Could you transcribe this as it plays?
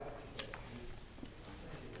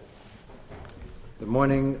Good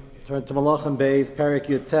morning. Turn to Malachim Beis, Perek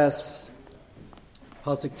Yud Tes,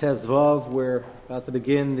 Pasuk Tes Vav. We're about to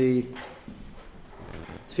begin the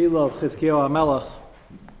Tefillah of Chizkiyahu HaMelech.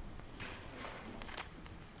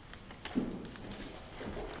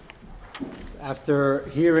 After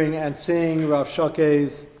hearing and seeing Rav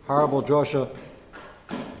Shakeh's horrible drosha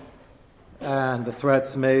and the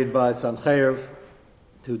threats made by Sancheiriv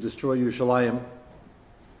to destroy Yerushalayim,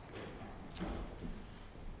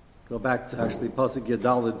 go back to actually Pasuk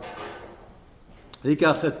Yadalid.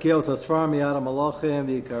 V'ikach Chizkiyahu Sasfar miyad HaMalachim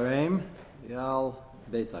v'yikareim v'yal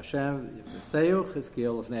Beis Hashem v'yseyu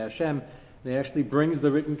Chizkiyahu l'fnei Hashem. And he actually brings the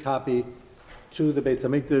written copy to the Beis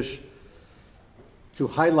Hamikdash to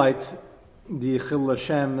highlight the Chil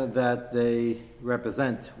Hashem that they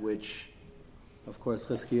represent, which, of course,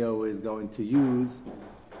 Chizkiyahu is going to use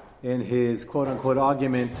in his quote-unquote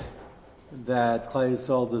argument that Klal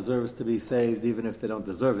Yisrael deserves to be saved even if they don't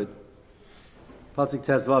deserve it. Pasuk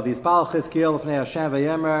Tes Vav, Yispal Chizkiyahu l'fnei Hashem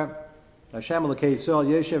v'yemer Hashem Elokei Yisrael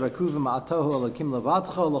Yoshev Akuvim Atohu Elokim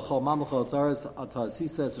Levadcho L'chol Mamlecho Atzaretz Atah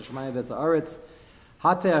Sises Shemaim V'Tzaretz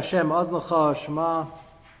Hate Hashem Oznacha Shema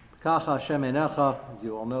Kacha Hashem Einecha. As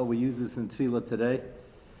you all know, we use this in Tefillah today.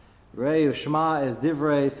 Rei Ushma es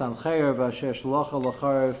Divrei Sancheiriv Asher Shlocha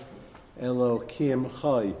L'charev Elokim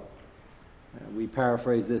Chai. We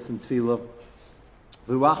paraphrase this in Tefillah.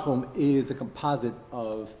 V'rachum is a composite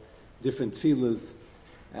of different tefillahs,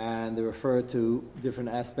 and they refer to different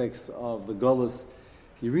aspects of the Golus.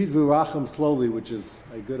 If you read V'rachum slowly, which is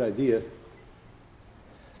a good idea,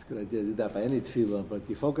 it's a good idea to do that by any tefillah, but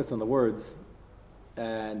you focus on the words,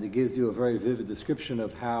 and it gives you a very vivid description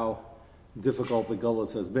of how difficult the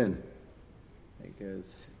Golus has been.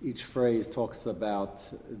 Because each phrase talks about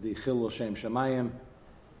the Chil Shem Shemayim,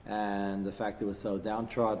 and the fact that it was so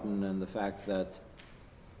downtrodden, and the fact that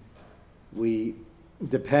we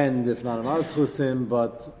depend, if not on our zchusim,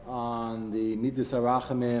 but on the Midas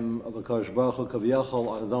HaRachamim of the Kodesh Baruch Hu Kaviyachol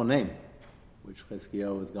on his own name, which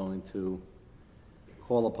Chizkiyahu is going to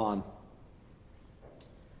call upon.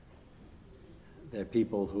 There are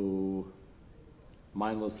people who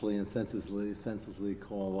mindlessly and senselessly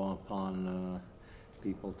call upon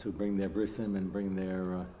people to bring their brisim and bring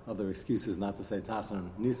their other excuses not to say Tachan.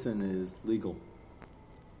 Nisan is legal.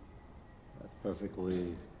 That's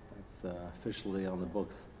officially on the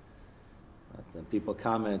books. But people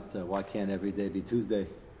comment, why can't every day be Tuesday?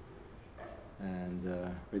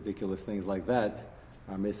 And ridiculous things like that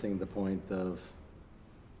are missing the point of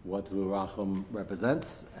what V'rachum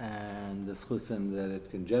represents and the schusim that it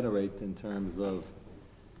can generate in terms of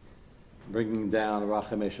bringing down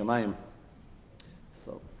Rachamei Shamayim.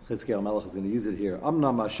 So Chizkiyahu HaMelech is going to use it here.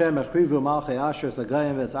 Amnam Hashem echrivu malchei asher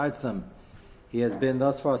sagayim v'etzartzim. He has been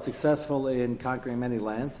thus far successful in conquering many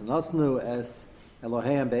lands. Nasnu es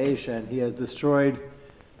Eloheim be'esh, and he has destroyed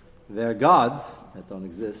their gods that don't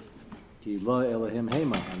exist. Ki lo Elohim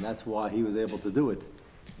heima, and that's why he was able to do it.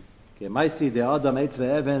 Ki maisi de adam eitz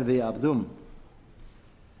ve'even ve'abdum.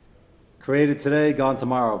 Created today, gone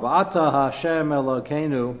tomorrow. V'ata Hashem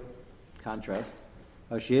Elokeinu, contrast.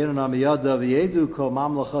 Hashienu na miyada v'yedu kol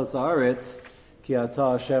mamlechos haaretz ki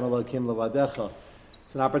ata Hashem Elokim levadecha.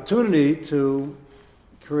 It's an opportunity to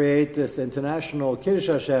create this international Kiddush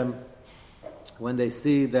Hashem when they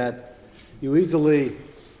see that you easily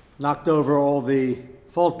knocked over all the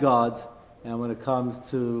false gods, and when it comes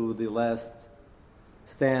to the last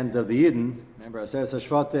stand of the Yidden, remember Aseret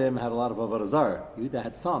HaShvatim had a lot of Avodah Zarah. Yehuda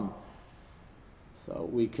had some. So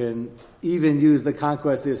we can even use the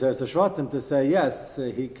conquest of Aseret HaShvatim to say, yes,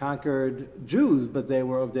 he conquered Jews, but they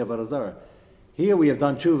were of the Avodah Zarah. Here we have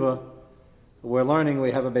done tshuva. We're learning,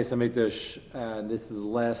 we have a Beis Hamikdash, and this is the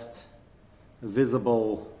last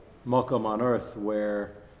visible makom on earth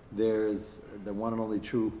where there's the one and only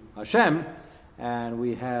true Hashem, and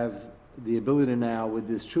we have the ability now with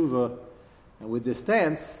this tshuva and with this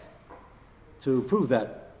stance to prove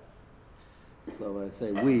that. So I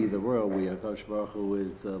say we, the royal we, HaKadosh Baruch Hu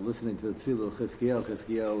is listening to the tefillah of Chizkiyahu.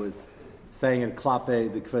 Chizkiyahu is saying in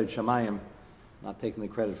Klape, the Kved Shamayim, not taking the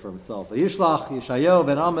credit for himself. Yishlach Yeshayahu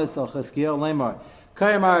ben Amos al Chizkiyahu lemar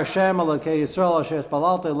Kayimar Hashem Elokei Yisrael Asher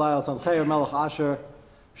Spalalti Elai al Sancheiriv Melech Asher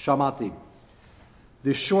Shamati.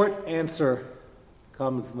 The short answer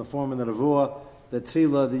comes in the form of the Nevuah, the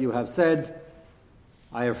tefillah that you have said,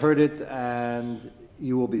 I have heard it, and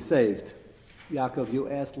you will be saved. Yaakov, you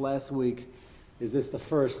asked last week, is this the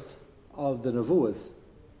first of the Nevuahs?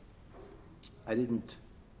 I didn't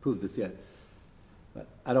prove this yet, but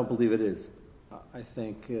I don't believe it is. I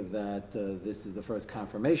think that this is the first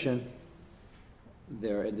confirmation.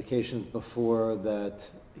 There are indications before that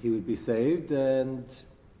he would be saved, and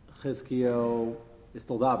Chizkiyahu is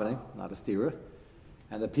still davening, not a stira.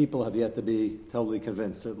 And the people have yet to be totally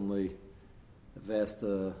convinced, certainly a vast,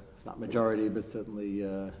 not majority, but certainly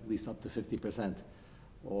at least up to 50%.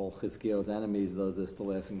 All Chizkiyahu's enemies, those that are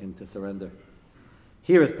still asking him to surrender.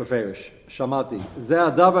 Here is Beferish, Shamati.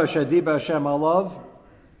 Zeh hadavar shediber Hashem alav.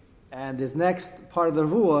 And this next part of the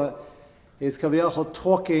Nevuah is Kaviyachol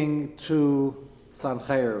talking to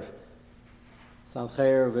Sancheiriv.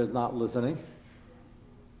 Sancheiriv is not listening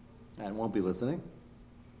and won't be listening.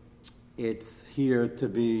 It's here to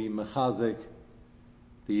be mechazik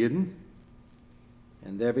the Yidden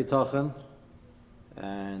and their bitachon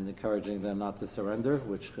and encouraging them not to surrender,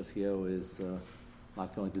 which Chizkiyahu is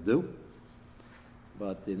not going to do.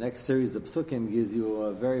 But the next series of psukim gives you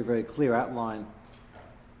a very, very clear outline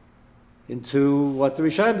into what the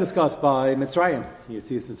Rishonim discussed by Mitzrayim. You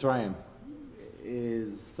see, Mitzrayim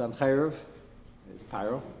is Sancheiriv, is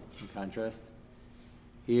Pyro, in contrast.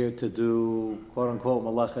 Here to do, quote-unquote,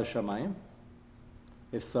 Malacha Shamayim.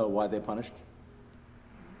 If so, why are they punished?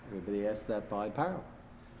 Everybody asks that by Pyro.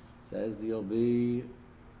 Says you'll be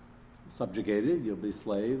subjugated, you'll be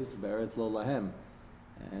slaves, Be'eretz Lo Lahem.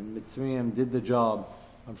 And Mitzrayim did the job,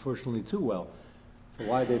 unfortunately, too well. So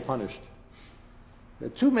why are they punished? The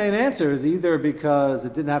two main answers, either because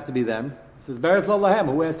it didn't have to be them. It says, Be'eretz Lo Lahem,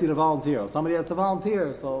 who asked you to volunteer? Somebody has to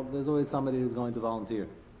volunteer, so there's always somebody who's going to volunteer.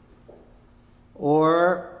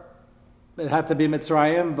 Or it had to be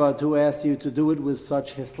Mitzrayim, but who asked you to do it with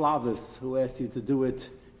such hislavis? Who asked you to do it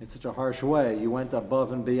in such a harsh way? You went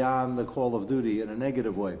above and beyond the call of duty in a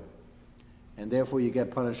negative way. And therefore you get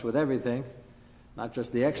punished with everything, not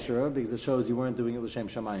just the extra, because it shows you weren't doing it l'shem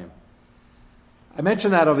shamayim. I mention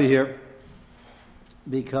that over here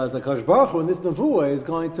because HaKadosh Baruch Hu in this Nevuah is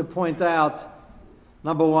going to point out,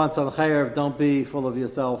 number one, Sancheiriv, don't be full of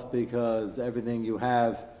yourself because everything you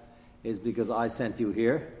have is because I sent you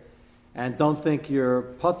here. And don't think you're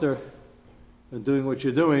putter in doing what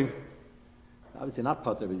you're doing. Obviously not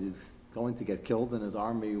putter, because he's going to get killed and his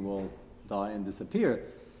army will die and disappear.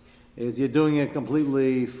 Is you're doing it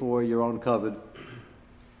completely for your own kavod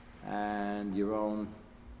and your own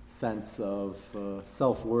sense of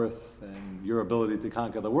self-worth and your ability to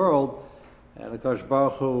conquer the world. And HaKadosh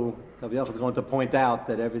Baruch Hu, Kaviyach is going to point out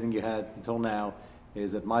that everything you had until now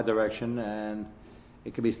is at my direction and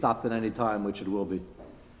it can be stopped at any time, which it will be.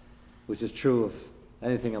 Which is true of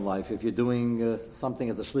anything in life. If you're doing something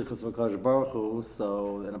as a shlichus of HaKadosh Baruch Hu,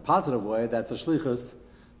 so in a positive way, that's a shlichus.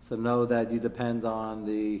 So know that you depend on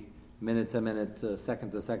the minute-to-minute,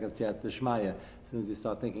 second-to-second siyat d'shmaya. As soon as you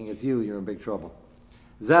start thinking it's you, you're in big trouble.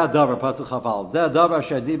 Zeh hadavar, pasuk chafal. Zeh hadavar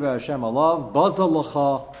shediber Hashem alav, baza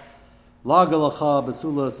l'cha, laga l'cha,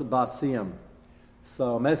 besulas basiyam.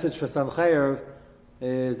 So a message for Sancheiriv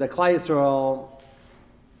is that Klal Yisrael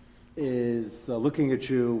is looking at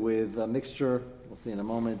you with a mixture, we'll see in a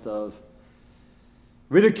moment, of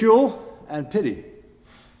ridicule and pity.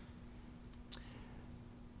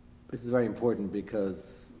 This is very important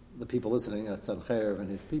because the people listening, Sancheiriv and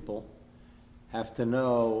his people, have to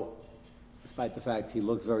know, despite the fact he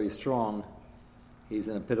looks very strong, he's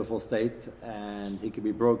in a pitiful state and he can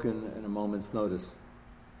be broken in a moment's notice.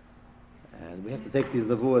 And we have to take these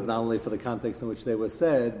levuot not only for the context in which they were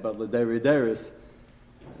said, but l'derei deris.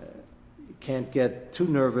 Can't get too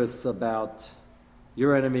nervous about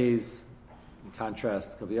your enemies. In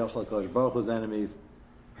contrast, Kaviyachol HaKadosh Baruch Hu's enemies.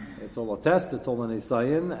 It's all a test, it's all an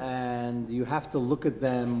isayin, and you have to look at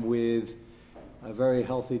them with a very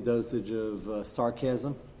healthy dosage of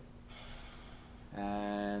sarcasm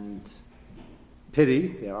and pity.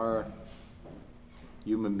 They are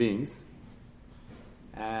human beings.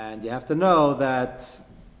 And you have to know that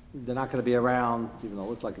they're not going to be around, even though it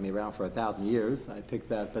looks like they'll be around for 1,000 years. I picked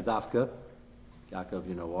that Badafka. Yaakov,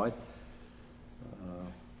 you know why.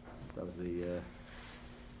 That was the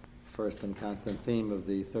first and constant theme of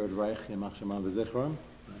the Third Reich, Yamach Shema V'Zichron.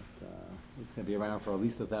 It's going to be around for at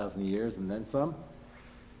least 1,000 years and then some.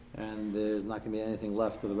 And there's not going to be anything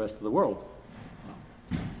left of the rest of the world.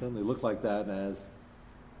 It certainly looked like that as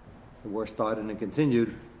the war started and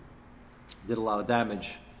continued. Did a lot of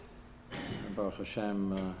damage. And Baruch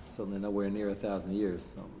Hashem, certainly nowhere near 1,000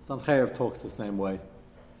 years. So Sancheiriv talks the same way.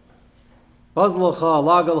 Now,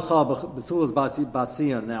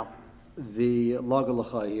 the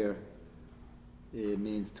lagalacha here, it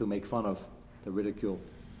means to make fun of, to ridicule.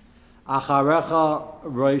 Acharecha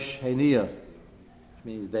roish heniya, which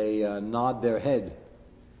means they nod their head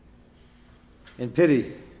in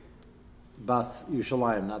pity. Bas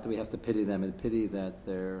Yushalayim, not that we have to pity them, in pity that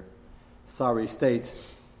their sorry state.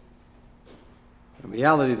 In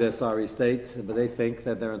reality, they're sorry state, but they think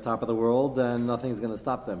that they're on top of the world and nothing's going to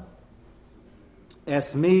stop them.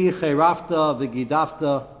 Esmi cheirafta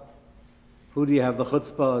v'gidafta Who do you have the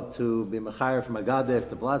chutzpah to be mechayer from a gadef,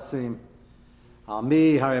 to blaspheme? Al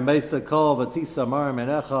mi harimesa kol v'tisa marim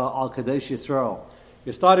enecha al kadesh Yisrael.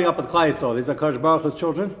 You're starting up with Klai Yisrael. These are Kodesh Baruch Hu's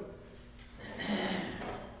children.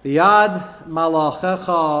 Biyad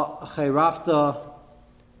malachecha cheirafta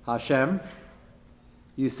Hashem.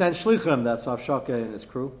 You sent shlichim. That's Rav and his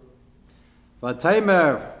crew.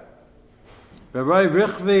 V'taimer v'roi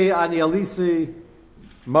v'richvi ani alisi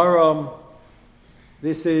maram.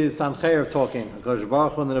 This is Sancheirav talking. Kodesh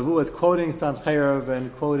Baruch Hu in the Nevuah is quoting Sancheirav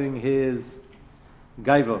and quoting his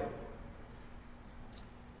Gaiva.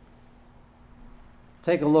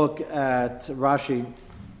 Take a look at Rashi,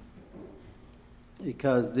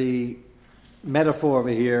 because the metaphor over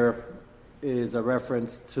here is a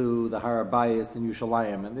reference to the Har HaBayis in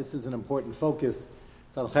Yerushalayim, and this is an important focus.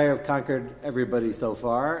 Sancheirav conquered everybody so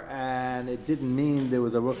far, and it didn't mean there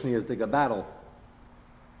was a Ruchnias Diga battle.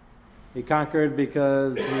 He conquered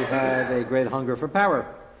because he had a great hunger for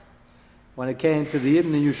power. When it came to the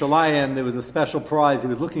Yidden in Yerushalayim, there was a special prize he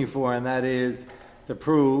was looking for, and that is to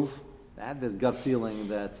prove that this gut feeling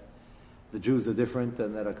that the Jews are different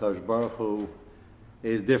and that HaKadosh Baruch Hu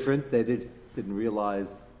is different. They didn't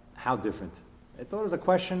realize how different. They thought it was a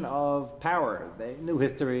question of power. They knew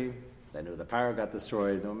history. They knew the power got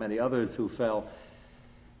destroyed. There were many others who fell.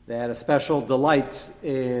 They had a special delight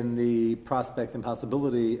in the prospect and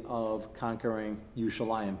possibility of conquering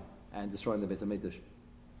Yerushalayim and destroying the Beis HaMikdash.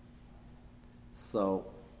 So,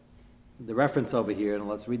 the reference over here, and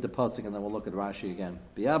let's read the pasuk and then we'll look at Rashi again.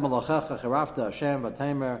 B'yad malachecha cherafta Hashem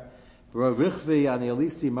v'taimer b'rov richvi ani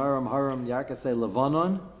alisi maram haram yarkasei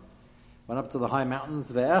Levanon. Went up to the high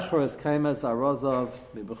mountains. Ve'echras kaimes arozov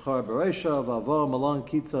mi'bechor bereisha v'avo malon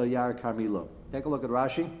kitza yar Carmelo. Take a look at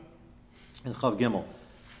Rashi in Chav Gimel.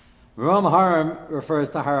 Ram Haram refers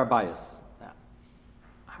to Har HaBayis. Now,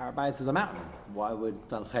 Har HaBayis is a mountain. Why would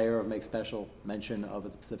Sancheirav make special mention of a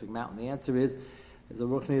specific mountain? The answer is, there's a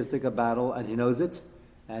Ruchnias Diga battle, and he knows it,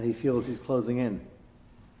 and he feels he's closing in.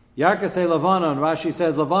 Yarkasei Levanon, Rashi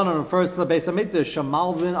says, Levanon refers to the Beis HaMikdash,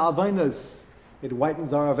 Shamalvin Avainos. It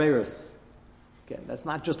whitens our Averis. Again, that's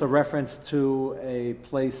not just a reference to a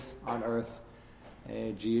place on earth,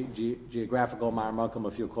 a geographical Maramakum,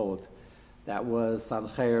 if you call it. That was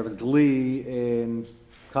Sancheirav's glee in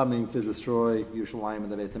coming to destroy Yerushalayim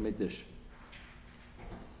and the Beis HaMikdash.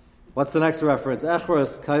 What's the next reference?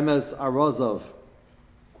 Echras kaimes arozov.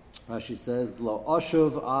 Rashi says, Lo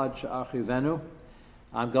oshuv ad she'achivenu.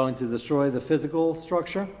 I'm going to destroy the physical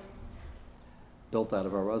structure built out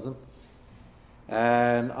of arozim.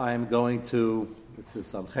 And I'm going to, this is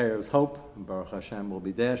Sancheirav's hope, and Baruch Hashem will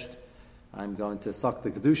be dashed. I'm going to suck the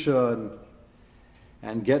Kedusha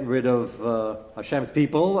and get rid of Hashem's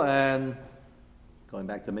people, and going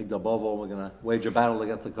back to Migdal Bavel, we're going to wage a battle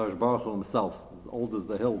against the Kodesh Baruch Hu himself, as old as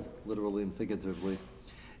the hills, literally and figuratively.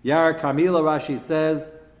 Yar Carmelo, Rashi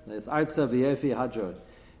says, there's Artza V'Yefi Hadrod,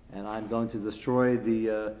 and I'm going to destroy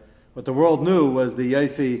what the world knew was the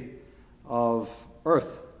Yefi of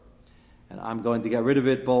earth, and I'm going to get rid of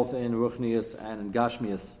it both in Ruchnias and in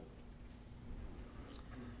Gashmias.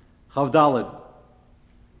 Chavdalid.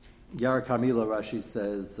 Yar Carmelo, Rashi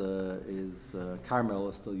says, is Carmel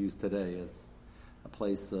is still used today as a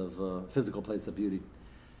place of physical place of beauty.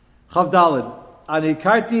 Chavdalid,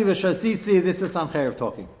 Anikarti v'shasisi. This is Sancheirav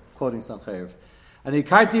talking, quoting Sancheirav.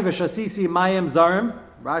 Anikarti v'shasisi mayim zarim.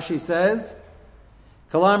 Rashi says,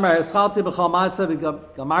 Kalamar eschalti b'chal masa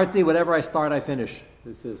v'gamarti. Whatever I start, I finish.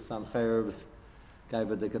 This is Sancheirav's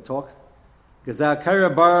Gaiva Dika talk.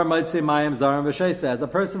 Gazakara bar might say mayim zarim v'shesa. As a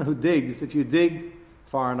person who digs, if you dig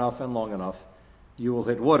far enough and long enough, you will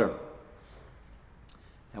hit water.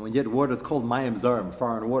 And when you hit water, it's called mayim zarim,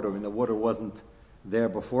 foreign water. I mean, the water wasn't there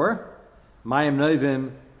before. Mayim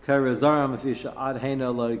noivim kara zarim ifisha ad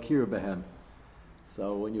heina lo yikiru behem.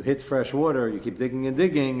 So when you hit fresh water, you keep digging and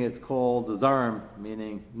digging, it's called the zarim,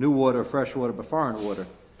 meaning new water, fresh water, but foreign water.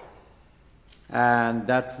 And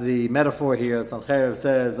that's the metaphor here. Sancheirav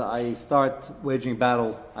says, I start waging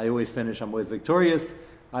battle, I always finish, I'm always victorious.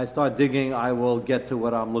 I start digging, I will get to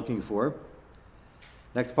what I'm looking for.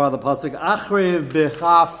 Next part of the pasuk, Achriv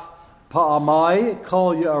b'chaf pa'amai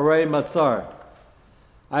kol yarei matzar.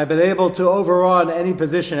 I've been able to overrun any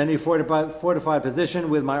position, any fortified position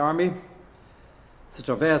with my army. Such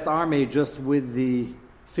a vast army, just with the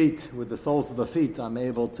feet, with the soles of the feet, I'm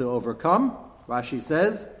able to overcome. Rashi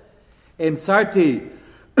says, Emtsarti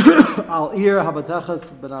al ir habatachas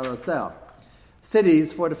benarosel.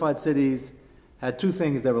 Cities, fortified cities, had two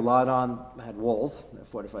things they relied on. They had walls,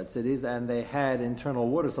 fortified cities, and they had internal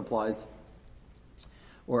water supplies,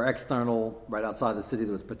 or external, right outside the city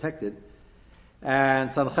that was protected. And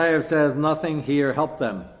Sancheirav says nothing here helped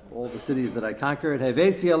them. all the cities that I conquered.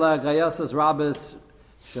 Hevesi ala gayasas rabis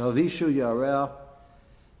shavishu yarea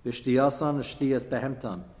b'shtiyasan shtiyas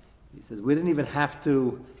behemtan. He says, we didn't even have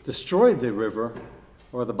to destroy the river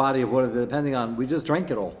or the body of water, depending on, we just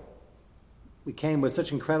drank it all. We came with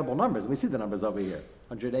such incredible numbers. We see the numbers over here.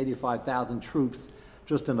 185,000 troops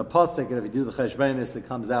just in the Pasuk, and if you do the Cheshbonis, it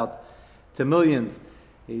comes out to millions.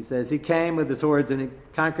 He says he came with his hordes and he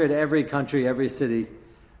conquered every country, every city,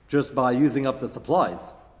 just by using up the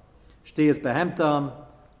supplies. Shtiyas behemtam,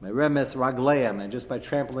 meremes ragleim, and just by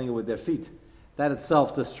trampling it with their feet. That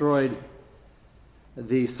itself destroyed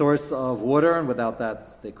the source of water, and without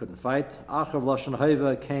that they couldn't fight. Achav lashon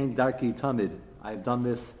haiva kain darki tamid. I've done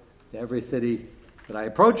this to every city that I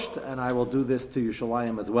approached, and I will do this to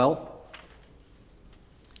Yerushalayim as well.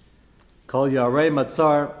 Kol yarei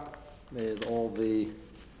matzar is all the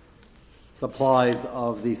supplies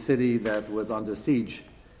of the city that was under siege.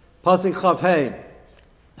 Pasuk Chav Hei,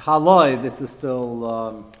 haloi. This is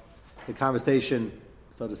still the conversation,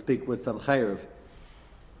 so to speak, with Sancheriv.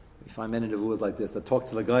 We find many nevuos like this that talk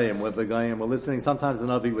to the Goyim, where the Goyim were listening. Sometimes the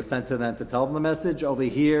Navi was sent to them to tell them the message. Over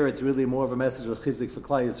here, it's really more of a message of Chizik for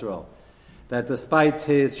Klai Yisrael. That despite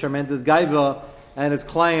his tremendous gaiva and his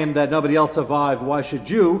claim that nobody else survived, why should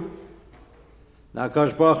you? Now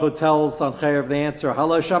Kosh Baruch Hu tells Sancheriv the answer.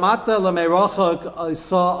 Halo shamata l'meirachak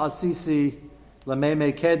isa asisi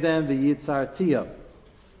l'meimei kedem v'yitzar tia.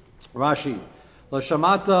 Rashi. Lo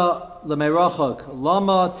shamata l'meirachak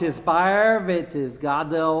lama tisbair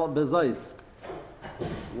v'tisgadel bezais.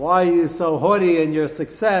 Why are you so haughty in your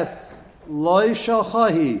success? Lo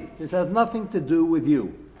shalchahi. This has nothing to do with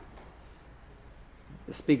you.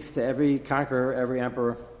 It speaks to every conqueror, every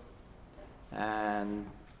emperor, and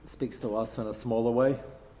speaks to us in a smaller way.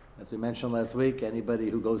 As we mentioned last week, anybody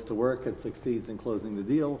who goes to work and succeeds in closing the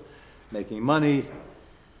deal, making money,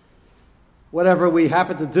 whatever we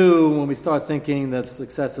happen to do when we start thinking that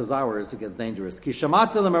success is ours, it gets dangerous. Ki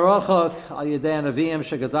shamata l'merachak al yedei anavim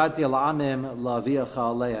shegazarti al amim la'aviacha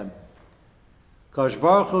aleim. Kosh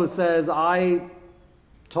Baruch Hu says, I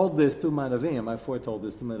told this to my Nevi'im, I foretold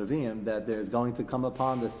this to my Nevi'im, that there's going to come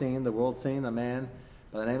upon the scene, the world scene, a man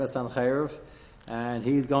by the name of Sancheriv, and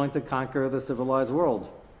he's going to conquer the civilized world.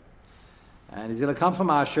 And he's going to come from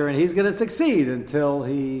Asher, and he's going to succeed until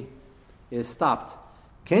he is stopped.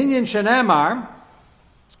 Kenyan Shenemar,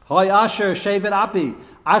 Hoy Asher Shevet Api.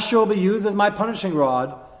 Asher will be used as my punishing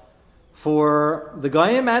rod for the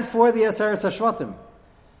Goyim and for the Eseres HaShvatim.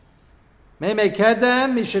 Meimei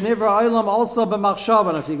Kedem, Mishenivra Olam also b'machshav.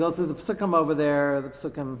 And if you go through the Psukim over there, the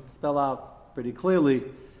Psukim spell out pretty clearly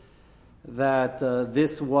that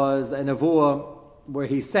this was a nevuah where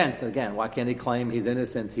he sent. Again, why can't he claim he's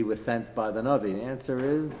innocent? He was sent by the Navi. The answer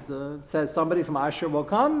is, it says somebody from Asher will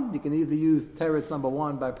come. You can either use teretz number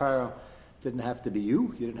 1 by Paro. Didn't have to be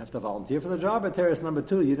you. You didn't have to volunteer for the job. Or teretz number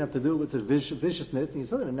 2, you didn't have to do it with viciousness, and you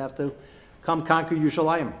still didn't have to come conquer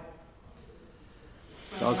Yerushalayim.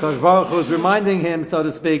 So Kosh Baruch Hu is reminding him, so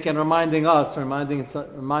to speak, and reminding us, reminding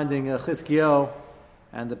Chizkiyahu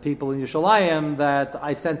and the people in Yerushalayim that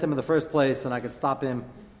I sent him in the first place and I could stop him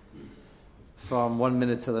from 1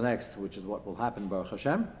 minute to the next, which is what will happen, Baruch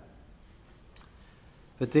Hashem.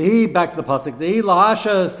 But Tehi, back to the pasuk, Tehi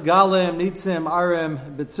lahashas galim nitzim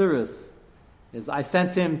arim betzuris, is I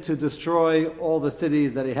sent him to destroy all the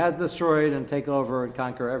cities that he has destroyed and take over and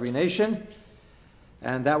conquer every nation.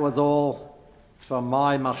 And that was all from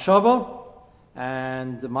my machshava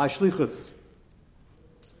and my shlichus.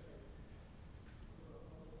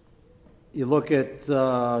 You look at,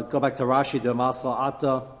 go back to Rashi, Damasla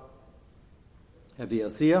Ata, Hevi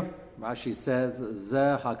Asiyah. Rashi says,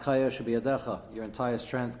 Zeh hakaya shebiyadecha. Your entire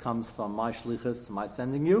strength comes from my shlichus, my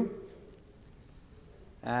sending you.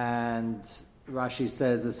 And Rashi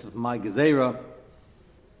says, this is my gezerah.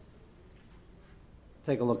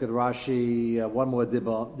 Take a look at Rashi, one more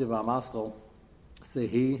dibba maskal.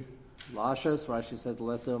 Sehi, Lashas, Rashi says the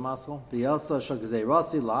last dibba maskal. Biyasa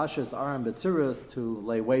shagzeirasi, Lashas, Aram Betzuras, to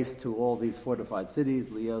lay waste to all these fortified cities.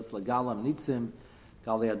 Lios, Lagalam, Nitzim,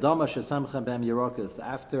 Gali Adama, Shesamchem Bem Yerokas.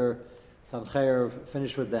 After Sancheriv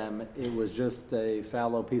finished with them, it was just a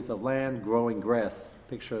fallow piece of land, growing grass.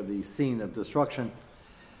 Picture the scene of destruction.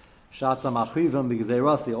 Shata Machrivam,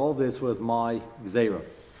 B'Gzeirasi, all this was my Gzeirah.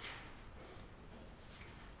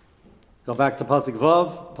 Go back to Pasuk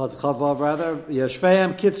Chav Vav rather.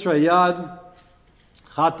 Yeshveim Kitzra Yad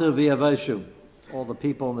Chatu V'Yaveshu. All the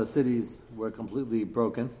people in the cities were completely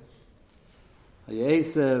broken.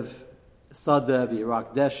 Yesev Sadev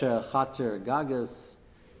Yirak Desha Chatzer Gagas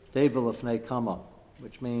Devil Lefnei Kama,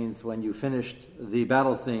 which means when you finished the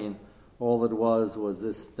battle scene, all it was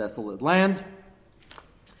this desolate land.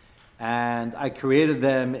 and I created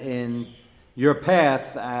them in your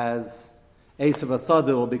path as Esav Asada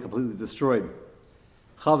will be completely destroyed.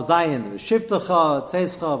 Chav Zayin, Shiftacha,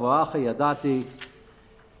 Tzescha, V'acha Yadati,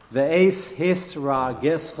 Ve'es Hisra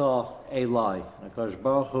Gescha Elai. HaKadosh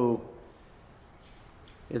Baruch Hu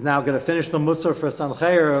is now going to finish the Musar for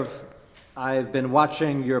Sancheirav. I've been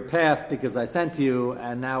watching your path because I sent you,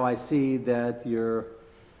 and now I see that you're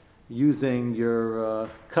using your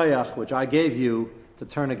kayach, which I gave you, to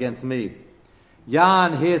turn against me.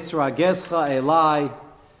 Yan Hisra Gescha Elai,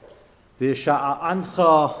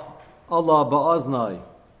 V'sha'ancha Allah ba'aznai.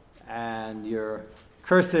 And your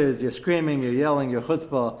curses, your screaming, your yelling, your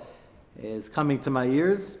chutzpah is coming to my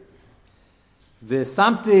ears.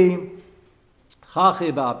 V'samti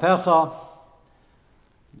chachi ba'apecha.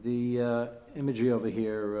 The imagery over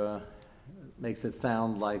here makes it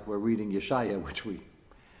sound like we're reading Yeshaya,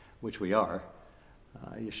 which we are.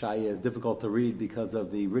 Yeshaya is difficult to read because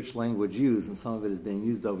of the rich language used, and some of it is being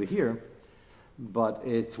used over here. But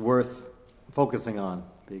it's worth focusing on,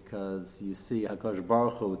 because you see HaKadosh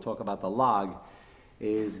Baruch Hu, talk about the log,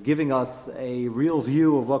 is giving us a real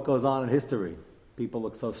view of what goes on in history. People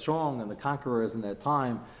look so strong, and the conquerors in their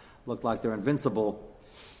time look like they're invincible.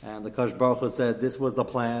 And the HaKadosh Baruch Hu said, this was the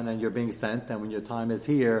plan, and you're being sent, and when your time is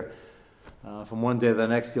here, from one day to the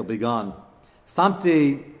next, you'll be gone.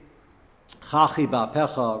 Samti chachi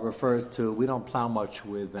ba'pecha refers to, we don't plow much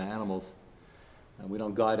with animals, and we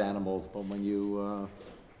don't guide animals, but when you...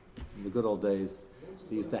 in the good old days,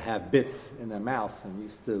 they used to have bits in their mouth and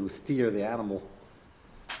used to steer the animal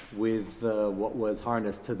with what was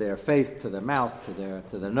harnessed to their face, to their mouth, to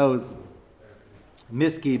their nose.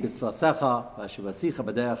 Miski b'svasecha v'ashivasicha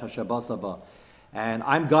b'derech hashabasaba. And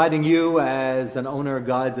I'm guiding you as an owner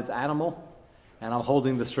guides its animal, and I'm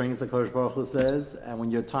holding the strings, the Kodesh Baruch Hu says, and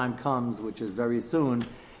when your time comes, which is very soon,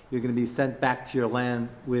 you're going to be sent back to your land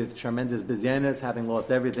with tremendous bizyenes, having lost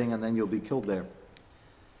everything, and then you'll be killed there.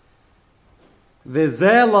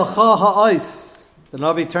 V'zeh lacha ha'ois. The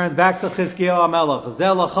Navi turns back to Chizkiyahu HaMelech.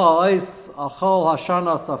 Zeh lacha ha'ois achol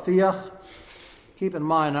hashana safiach. Keep in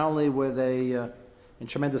mind, not only were they in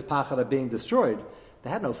tremendous pachad of being destroyed, they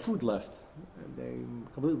had no food left. They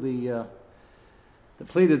completely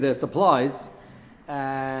depleted their supplies.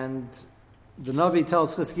 And the Navi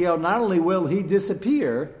tells Chizkiyahu, not only will he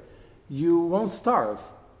disappear, you won't starve.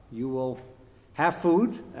 You will have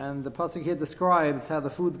food, and the pasuk here describes how the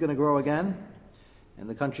food's going to grow again in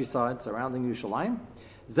the countryside surrounding Yerushalayim.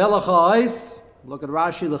 Zelach ha'ais, look at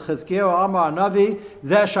Rashi, l'chizkiyahu amar navi,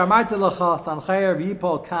 zeh shamarti l'cha sancheir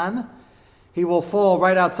v'yipol kan, he will fall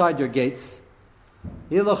right outside your gates.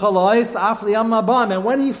 And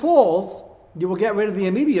when he falls, you will get rid of the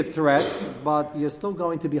immediate threat, but you're still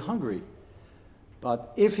going to be hungry.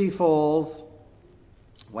 But if he falls,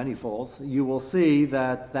 when he falls, you will see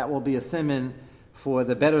that will be a siman for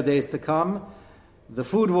the better days to come. The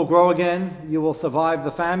food will grow again, you will survive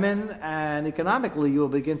the famine, and economically you will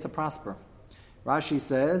begin to prosper. Rashi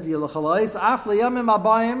says,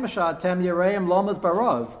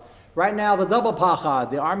 right now the double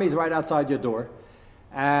pachad, the army is right outside your door,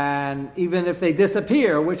 and even if they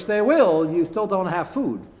disappear, which they will, you still don't have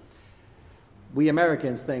food. We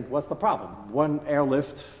Americans think, what's the problem? One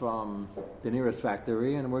airlift from the nearest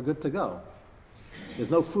factory and we're good to go. There's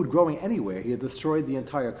no food growing anywhere. He had destroyed the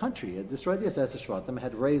entire country. He had destroyed the Asesa Shvatim,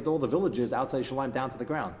 had razed all the villages outside Yerushalayim down to the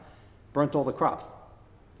ground, burnt all the crops.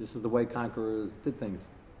 This is the way conquerors did things.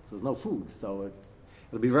 So there's no food. So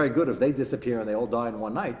it'll be very good if they disappear and they all die in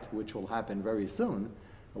one night, which will happen very soon.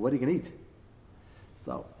 What are you going to eat?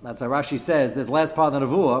 So that's how Rashi says, this last part of the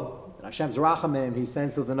Nevuah, Hashem's Rachamim, he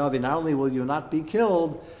sends to the Navi, not only will you not be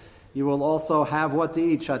killed, you will also have what to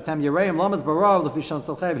eat. Shatem Yereim Lamas Barav Lefishan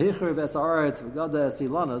Salchev Hichriv Es Aretz V'Gada Es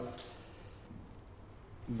Ilanas.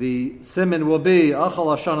 The siman will be Achal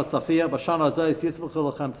Hashana Safiyah B'Shana Zayis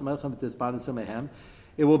Yisbachul Lachem Tzmechem V'Tizpan Sumehem.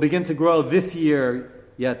 It will begin to grow this year,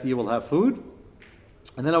 yet you will have food.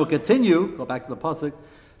 And then it will continue, go back to the pasuk,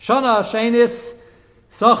 Shana Sheinis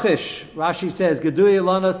Sachish, Rashi says, Gedui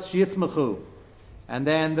Ilanas Yismachu. And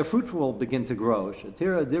then the fruit will begin to grow.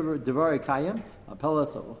 Shatira Divari Kayim,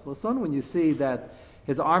 Apelas, when you see that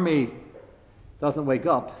his army doesn't wake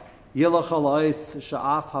up, Yilach Alais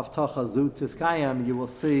Sha'af Haftacha Zu Tiskayim, you will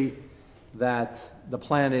see that the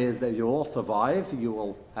plan is that you will survive, you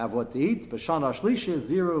will have what to eat. B'Shana Shlisha,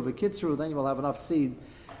 Ziru, V'Kitzru, then you will have enough seed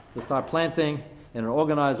to start planting in an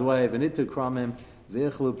organized way. V'Nitu Kramim,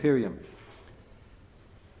 V'Ichlu Pirium.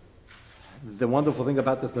 The wonderful thing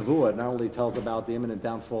about this Nevuah, it not only tells about the imminent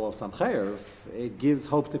downfall of Sancheir, it gives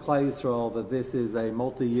hope to Klal Yisrael that this is a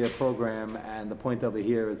multi-year program, and the point over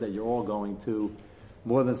here is that you're all going to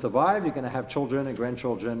more than survive. You're going to have children and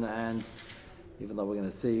grandchildren, and even though we're going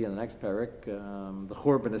to see in the next parak, the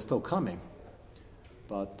Churban is still coming.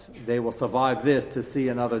 But they will survive this to see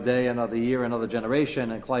another day, another year, another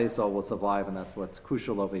generation, and Klal Yisrael will survive, and that's what's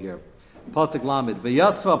crucial over here. Pasuk Lamed,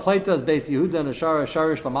 V'yasva pleitas beis Yehuda neshara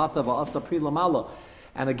sharish lamata v'asa pri lamala.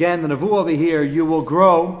 And again, the nevuah over here, you will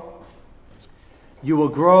grow,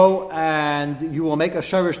 and you will make a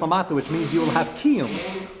sharish lamata, which means you will have kiyum.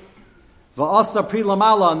 V'asa pri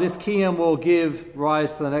lamala, and this kiyum will give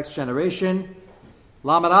rise to the next generation.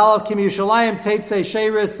 Lamed Aleph Kim Yushalayim Teitzei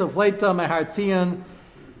Sheiris of Leita Mehartzion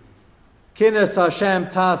Kinnas Hashem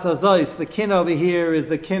Tas Azois. The kinna over here is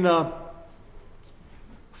the kinna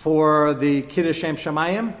for the Kiddush Shem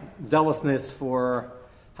Shemayim, zealousness for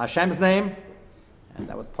Hashem's name, and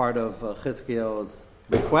that was part of Chizkiyahu's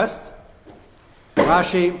request.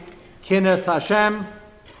 Rashi Kinnas Hashem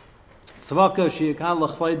Tzvaka Shiyakan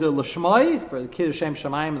L'chvayda L'shmoi, for the Kiddush Shem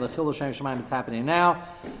Shemayim and the Chilul Shem Shemayim. It's happening now.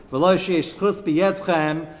 V'lo sheyesh schus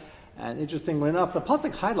b'yedchem. And interestingly enough, the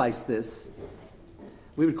pasuk highlights this.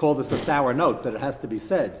 We would call this a sour note, but it has to be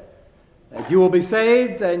said. That you will be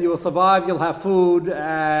saved, and you will survive, you'll have food,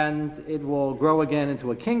 and it will grow again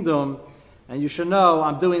into a kingdom. And you should know,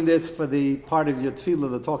 I'm doing this for the part of your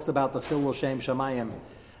tefillah that talks about the Chilul Shem Shemayim.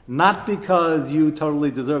 Not because you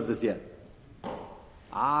totally deserve this yet.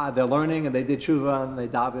 They're learning and they did tshuva and they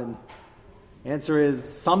daven. Answer is,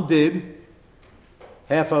 some did.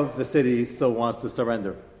 Half of the city still wants to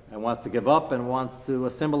surrender and wants to give up and wants to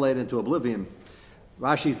assimilate into oblivion.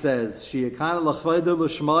 Rashi says, Sheyakana l'chvayda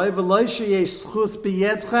l'shmai v'lo sheyesh schus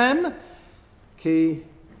b'yedchem ki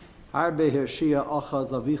harbe hershia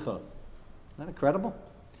achaz avicha. Isn't that incredible?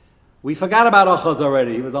 We forgot about Achaz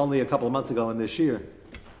already. He was only a couple of months ago in this year.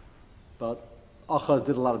 But Achaz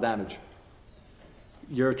did a lot of damage.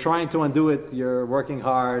 You're trying to undo it, you're working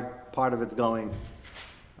hard, part of it's going.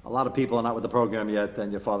 A lot of people are not with the program yet,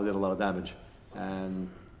 and your father did a lot of damage. And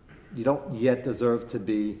you don't yet deserve to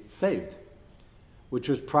be saved, which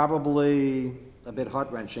was probably a bit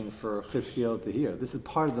heart-wrenching for Chizkiyahu to hear. This is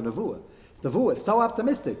part of the Nevuah. The Nevuah is so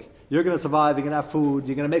optimistic. You're going to survive, you're going to have food,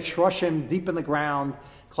 you're going to make shroshim deep in the ground,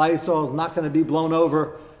 Klal Yisrael is not going to be blown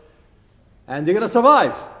over, and you're going to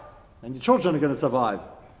survive. And your children are going to survive.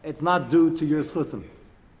 It's not due to your schusim.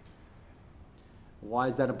 Why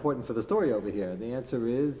is that important for the story over here? The answer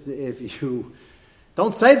is, if you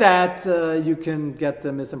don't say that, you can get the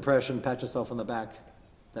misimpression, pat yourself on the back,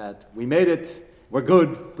 that we made it, we're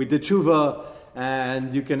good, we did tshuva,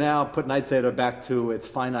 and you can now put Night Seder back to its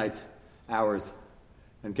finite hours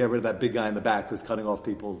and get rid of that big guy in the back who's cutting off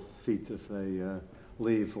people's feet if they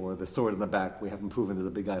leave, or the sword in the back. We haven't proven there's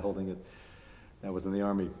a big guy holding it. That was in the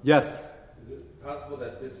army. Yes? Is it possible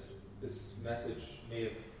that this message may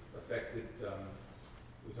have affected...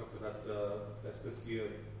 we talked about that Chizkiyahu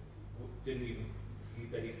didn't even,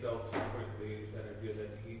 that he felt, according to that idea,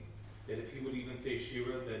 that if he would even say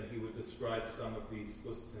Shira, then he would ascribe some of these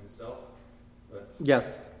schus to himself. But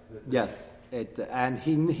yes. And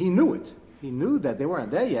he knew it. He knew that they weren't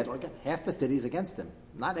there yet. Like half the city's against him.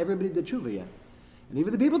 Not everybody did tshuva yet. And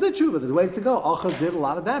even the people did tshuva. There's ways to go. Achaz did a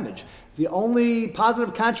lot of damage. The only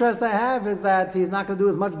positive contrast I have is that he's not going to do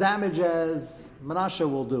as much damage as Menashe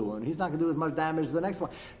will do, and he's not going to do as much damage as the next one.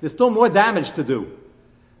 There's still more damage to do.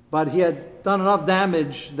 But he had done enough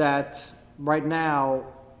damage that right now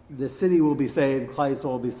the city will be saved, Klal Yisrael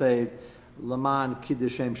will be saved, Laman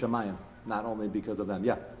Kiddush Shem Shemayim, not only because of them.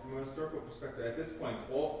 Yeah? From a historical perspective, at this point,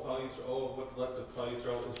 all of what's left of Klal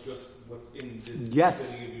Yisrael is just what's in this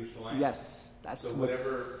city of Yerushalayim. Yes. That's so what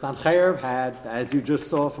whatever Sancheirav had, as you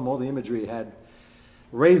just saw from all the imagery, had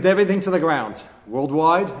raised everything to the ground,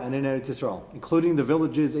 worldwide and in Eretz Yisrael, including the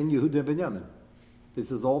villages in Yehuda and Binyamin.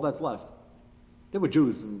 This is all that's left. There were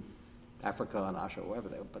Jews in Africa and Asher, wherever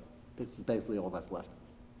they were, but this is basically all that's left.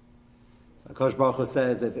 So HaKadosh Baruch Hu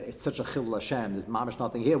says, if it's such a chilul Hashem, there's mamish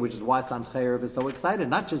nothing here, which is why Sancheirav is so excited.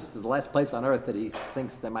 Not just the last place on earth that he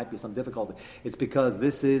thinks there might be some difficulty. It's because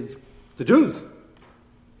this is the Jews.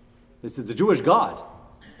 This is the Jewish God.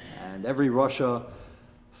 And every Russia,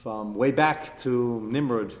 from way back to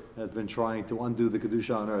Nimrod, has been trying to undo the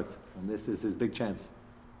Kedusha on earth. And this is his big chance.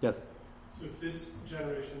 Yes? So if this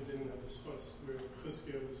generation didn't have the schus, where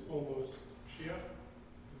Chizkiyahu was almost Mashiach,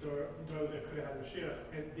 though they could have had Mashiach,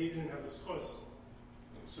 and they didn't have the schus,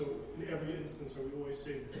 so in every instance are we always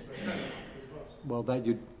saying because Hashem is us? Well, that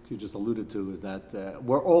you just alluded to is that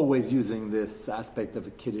we're always using this aspect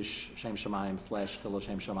of Kiddush Shem Shemayim / Chilul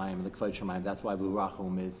Shem Shemayim and the Kvod Shemayim. That's why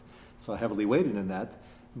V'urachum is so heavily weighted in that.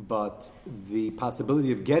 But the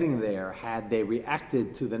possibility of getting there, had they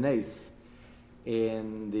reacted to the Nes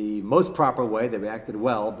in the most proper way, they reacted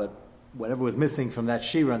well, but whatever was missing from that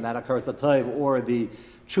shira and that akaras hatayv, or the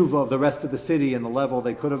tshuva of the rest of the city and the level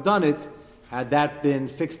they could have done it, had that been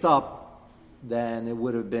fixed up, then it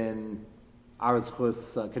would have been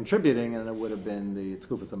Arzchus contributing, and it would have been the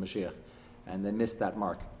Tkufas of Mashiach. And they missed that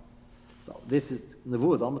mark. So this is,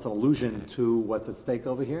 Nevuah is almost an allusion to what's at stake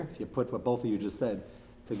over here. If you put what both of you just said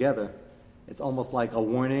together, it's almost like a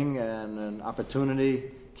warning and an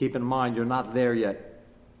opportunity. Keep in mind, you're not there yet.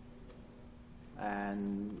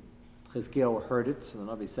 And Chizkiyahu heard it. So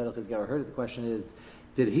the Navi said Chizkiyahu heard it. The question is,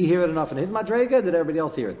 did he hear it enough in his madrega? Did everybody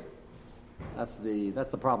else hear it? That's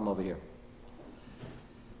the problem over here.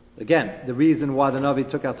 Again, the reason why the Navi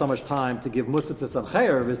took out so much time to give Musaf to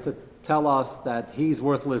Sancheirv is to tell us that he's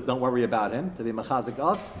worthless, don't worry about him, to be mechazik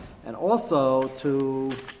us, and also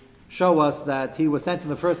to show us that he was sent in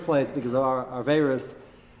the first place because of our virus.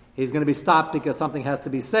 He's going to be stopped because something has to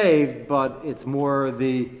be saved, but it's more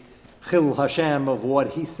the Chil Hashem of what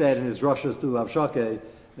he said in his Roshas to Avshakeh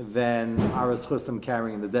than Aras Chusim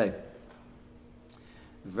carrying the day.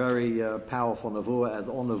 Very powerful Nevuah, as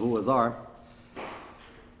all Nevuahs are.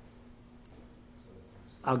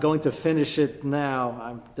 I'm going to finish it now.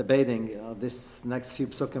 I'm debating. This next few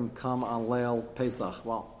psukim come on Leil Pesach.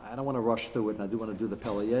 Well, I don't want to rush through it, and I do want to do the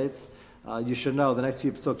Pele Yates. You should know the next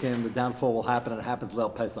few psukim, the downfall will happen, and it happens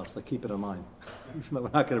Leil Pesach, so keep it in mind. Even though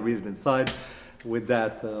we're not going to read it inside. With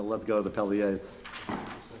that, let's go to the Pele Yates.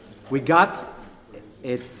 We got,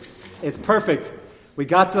 it's perfect. We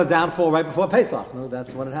got to the downfall right before Pesach. No,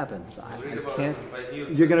 that's when it happens. I can't.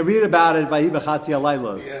 You're going to read about it by Ibachatzi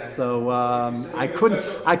Alaylos. So I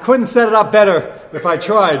couldn't set it up better if I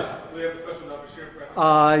tried. We have a special number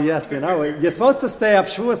share. Yes, you're supposed to stay up.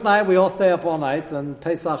 Shavuos night, we all stay up all night, and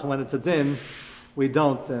Pesach, when it's a din, we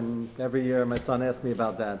don't. And every year, my son asks me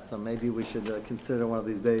about that. So maybe we should consider one of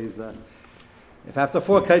these days. If after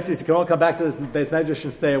 4 cases you can all come back to this base medrash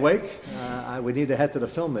and stay awake, we need to head to the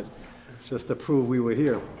film it. Just to prove we were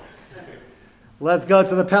here. Let's go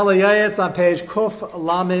to the Pele Yates on page Kuf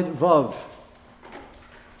Lamed Vav. I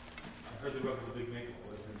heard the rug is a big maple.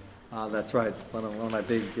 That's right. One of my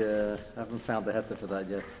big. I haven't found the heta for that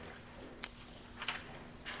yet.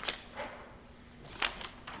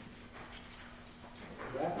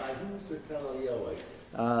 Rabbi, who's the Pele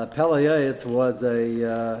Yates? Pele Yates was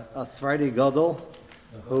a Sephardi Gadol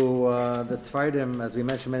who the Sephardim, as we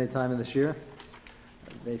mentioned many times in this year,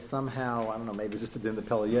 they somehow, I don't know, maybe just in the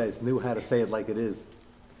Pele Yates, knew how to say it like it is.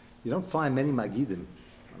 You don't find many Magidim.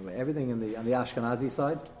 Everything on the Ashkenazi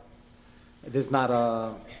side, there's not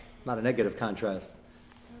a negative contrast.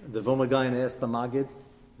 The Vilna Gaon asked the Magid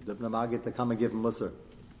to come and give him Musar.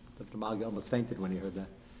 The Magid almost fainted when he heard that.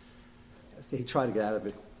 So he tried to get out of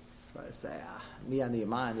it. Tried to say, mi ani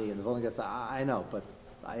imani, and the Vilna Gaon said, I know, but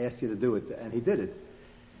I asked you to do it, and he did it.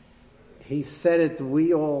 He said it,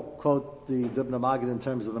 we all quote the Dubna Magid in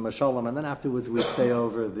terms of the Mashalim, and then afterwards we say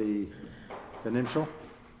over the Nimshal.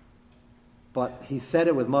 But he said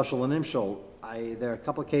it with Mashal and Nimshal. There are a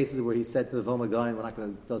couple of cases where he said to the Vilna Gaon, we're not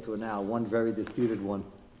going to go through it now, one very disputed one.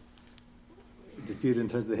 Disputed in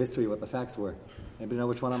terms of the history, what the facts were. Anybody know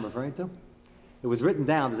which one I'm referring to? It was written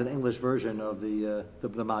down, there's an English version of the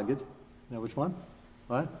Dubna Magid. You know which one?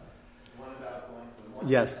 What? One about going to the market.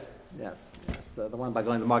 Yes. The one by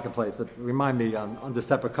going to the marketplace. But remind me, on the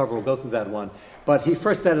separate cover, we'll go through that one. But he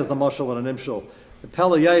first said it as a Moshel and an Imshal. The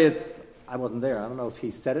Pele Yates, I wasn't there. I don't know if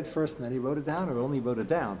he said it first and then he wrote it down, or only wrote it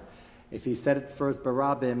down. If he said it first,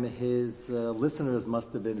 Barabim, his listeners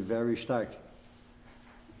must have been very stark.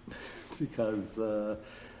 Because of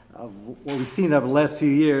what we've seen over the last few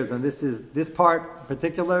years, and this part in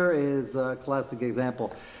particular is a classic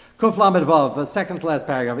example. Kuf Lamed Vav, second to last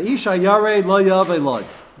paragraph. Isha Yarei Lo Yavei Loi.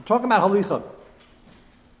 I'm talking about Halicha.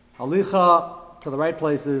 Halicha to the right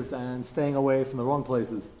places and staying away from the wrong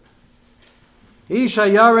places. Isha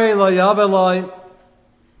Yarei Lo Yavei Loi.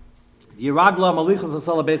 Yiragla Malichas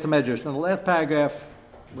Asala Beis HaMedrash. In the last paragraph,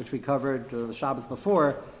 which we covered the Shabbos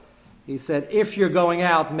before, he said, if you're going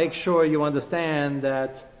out, make sure you understand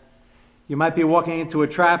that you might be walking into a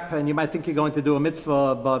trap and you might think you're going to do a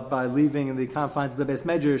mitzvah, but by leaving the confines of the Beis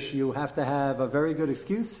Medrash, you have to have a very good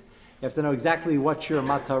excuse. You have to know exactly what your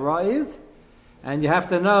matara is, and you have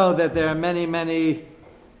to know that there are many, many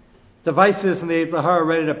devices from the Yetzer Hara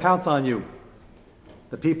ready to pounce on you.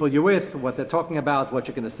 The people you're with, what they're talking about, what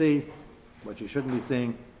you're going to see, what you shouldn't be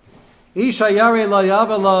seeing. Isha yari la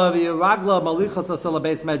yavala v'yiragla malichas asala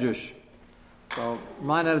Beis Medrash. So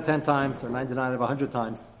 9 out of 10 times, or 99 out of 100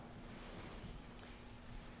 times,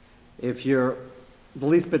 if you're the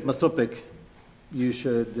least bit masupik, you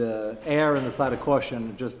should err on the side of caution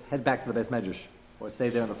and just head back to the Beis Medrash, or stay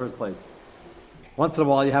there in the first place. once in a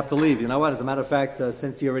while you have to leave. You know what? As a matter of fact,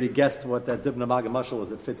 since you already guessed what that Dibna Maga Mashal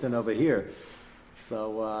is, it fits in over here.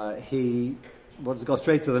 So we'll just go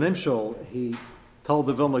straight to the Nimshul. He told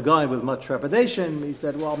the Vilna Gaon with much trepidation. He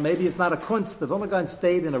said, well, maybe it's not a kunst. The Vilna Gaon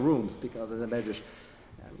stayed in a room, speaking of the Medrash.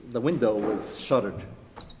 The window was shuttered.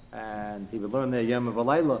 And he would learn there Yom of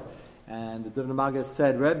Alayla. And the Dibna Maga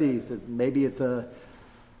said, Rebbe, he says, maybe it's a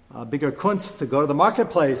bigger kunst to go to the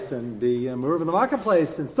marketplace and be a Meruv in the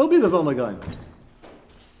marketplace and still be the Vilna Gaon.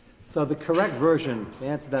 So the correct version, the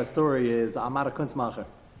answer to that story is, I'm not a kunstmacher,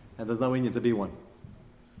 and there's no need to be one.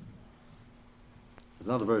 There's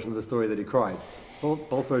another version of the story that he cried.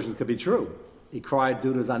 Both versions could be true. He cried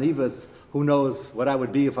due to his anivas. Who knows what I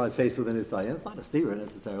would be if I was faced with an Isaiah. It's not a stira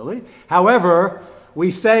necessarily. However,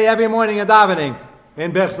 we say every morning in davening,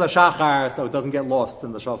 in Berch Shachar, so it doesn't get lost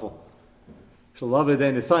in the shuffle. We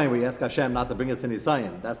ask Hashem not to bring us to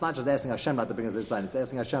Nisayan. That's not just asking Hashem not to bring us to Nisayan. It's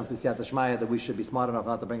asking Hashem for Siyat Shmaya that we should be smart enough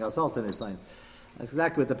not to bring ourselves to Nisayan. That's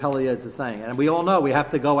exactly what the Peliyah is saying. And we all know we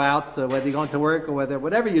have to go out, whether you're going to work or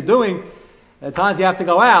whatever you're doing. At times you have to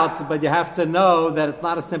go out, but you have to know that it's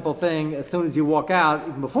not a simple thing. As soon as you walk out,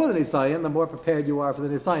 even before the Nisayan, the more prepared you are for the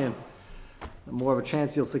Nisayan, the more of a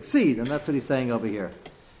chance you'll succeed. And that's what he's saying over here.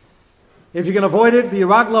 If you can avoid it, you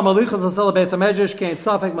have 100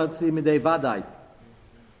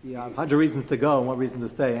 reasons to go and 1 reason to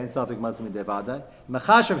stay. Ain't safek matzim midei vadai.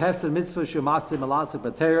 Mechashav hefsed mitzvah shu matzim malasik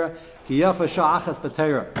b'teira ki yafa sha'achas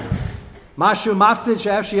b'teira. Mashu mafsid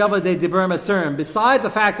she'ef she'yava de dibur mesurim. Besides the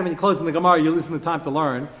fact that when you're closing the Gemara, you're losing the time to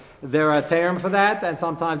learn, there are terim for that, and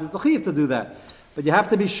sometimes it's a chiv to do that. But you have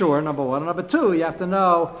to be sure, number one. And number two, you have to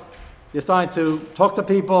know you're starting to talk to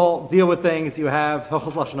people, deal with things. You have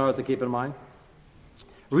Hilchos Lashon Hara to keep in mind.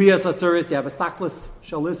 Riyas Asuris, you have a stockless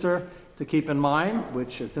shalisser to keep in mind,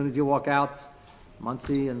 which as soon as you walk out,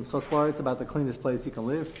 Monsey and Choslar, it's about the cleanest place you can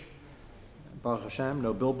live. Baruch Hashem,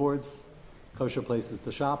 no billboards, kosher places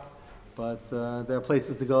to shop. But there are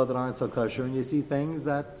places to go that aren't so kosher, and you see things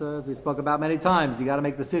that, as we spoke about many times, you got to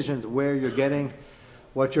make decisions where you're getting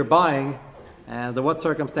what you're buying, and under what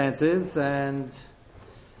circumstances, and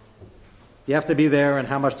you have to be there, and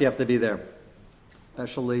how much do you have to be there?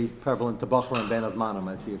 Especially prevalent to Bachler and Ben Azmanim.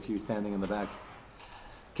 I see a few standing in the back.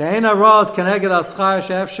 And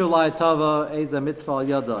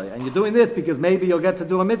you're doing this because maybe you'll get to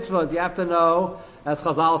do a mitzvah. You have to know, as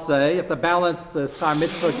Chazal say, you have to balance the schar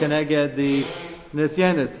mitzvah keneged the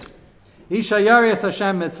nisyenis. Isha yarias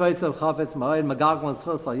Hashem mitzvaysav chafetz ma'od magaglan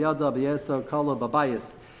schos al yada b'yeso kolo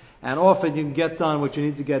b'bayis. And often you can get done what you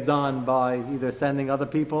need to get done by either sending other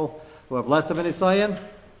people who have less of an isayin,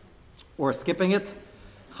 or skipping it.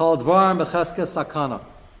 Chal dvarim b'cheska sakana.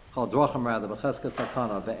 Chal drachim rather, b'cheska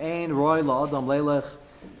sakana. Ve'ein roi la'adam leilech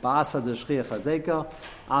ba'asa d'shchiach hazeka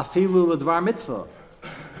afilu l'dvar mitzvah.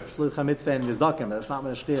 Shlucha mitzvah in nizakim. That's not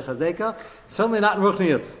when a shchiach hazeka. Certainly not in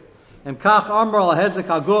ruchnius. And kach amr al hezek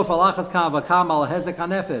haguf al achas kam v'kam al hezek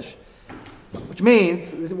hanefesh. Which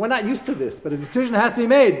means, we're not used to this, but a decision has to be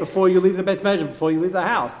made before you leave the base measure, before you leave the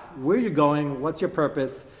house. Where you're going, what's your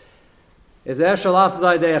purpose? Is there shalas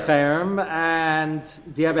zayde cherem, and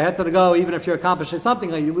do you have a head to go even if you're accomplishing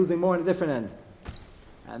something, or are you losing more on a different end?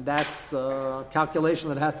 And that's a calculation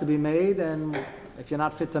that has to be made, and if you're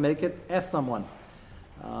not fit to make it, ask someone.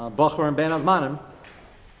 Bachar and Ben Azmanim,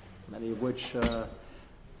 many of which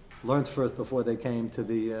learned first before they came to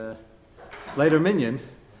the later minyan,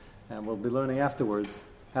 and we'll be learning afterwards,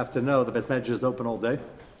 have to know the best measure is open all day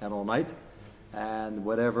and all night, and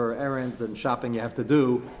whatever errands and shopping you have to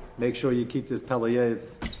do, make sure you keep this Peliyah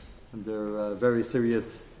under very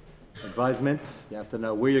serious advisement. You have to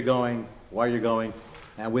know where you're going, why you're going,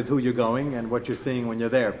 and with who you're going, and what you're seeing when you're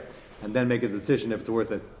there, and then make a decision if it's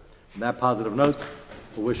worth it. On that positive note,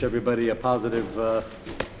 we'll wish everybody a positive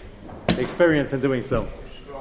experience in doing so.